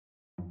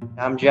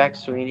I'm Jack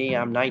Sweeney.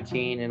 I'm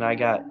 19, and I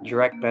got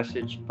direct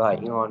messaged by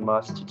Elon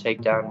Musk to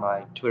take down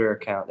my Twitter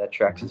account that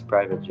tracks his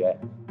private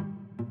jet.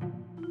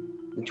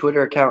 The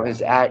Twitter account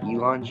is at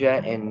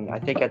ElonJet, and I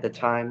think at the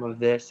time of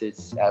this,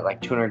 it's at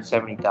like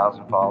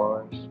 270,000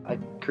 followers. I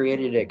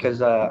created it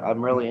because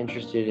I'm really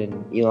interested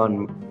in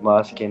Elon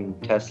Musk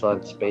and Tesla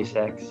and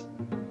SpaceX,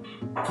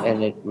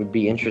 and it would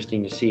be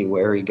interesting to see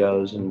where he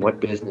goes and what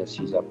business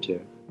he's up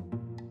to.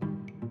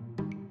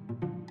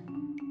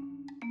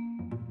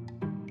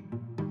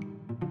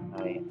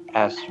 I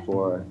asked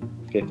for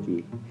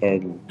 50,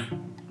 and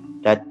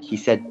that he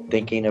said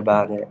thinking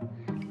about it.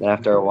 Then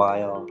after a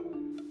while,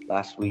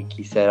 last week,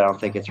 he said, I don't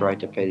think it's right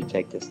to pay to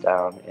take this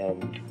down.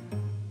 And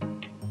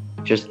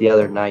just the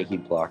other night, he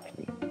blocked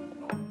me.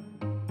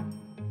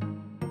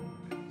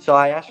 So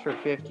I asked for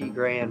 50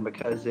 grand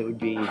because it would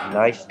be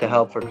nice to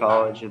help for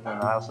college. And then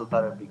I also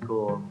thought it'd be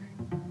cool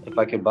if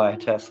I could buy a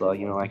Tesla,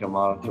 like a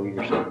Model 3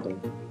 or something.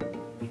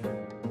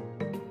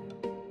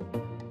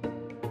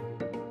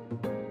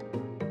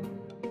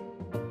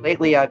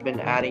 Lately, I've been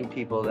adding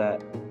people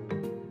that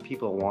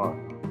people want,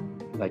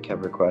 like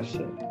have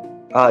requested.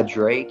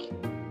 Drake.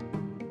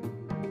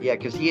 Yeah,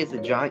 because he is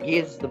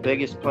the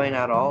biggest plane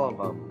out of all of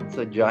them. It's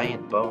a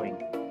giant Boeing.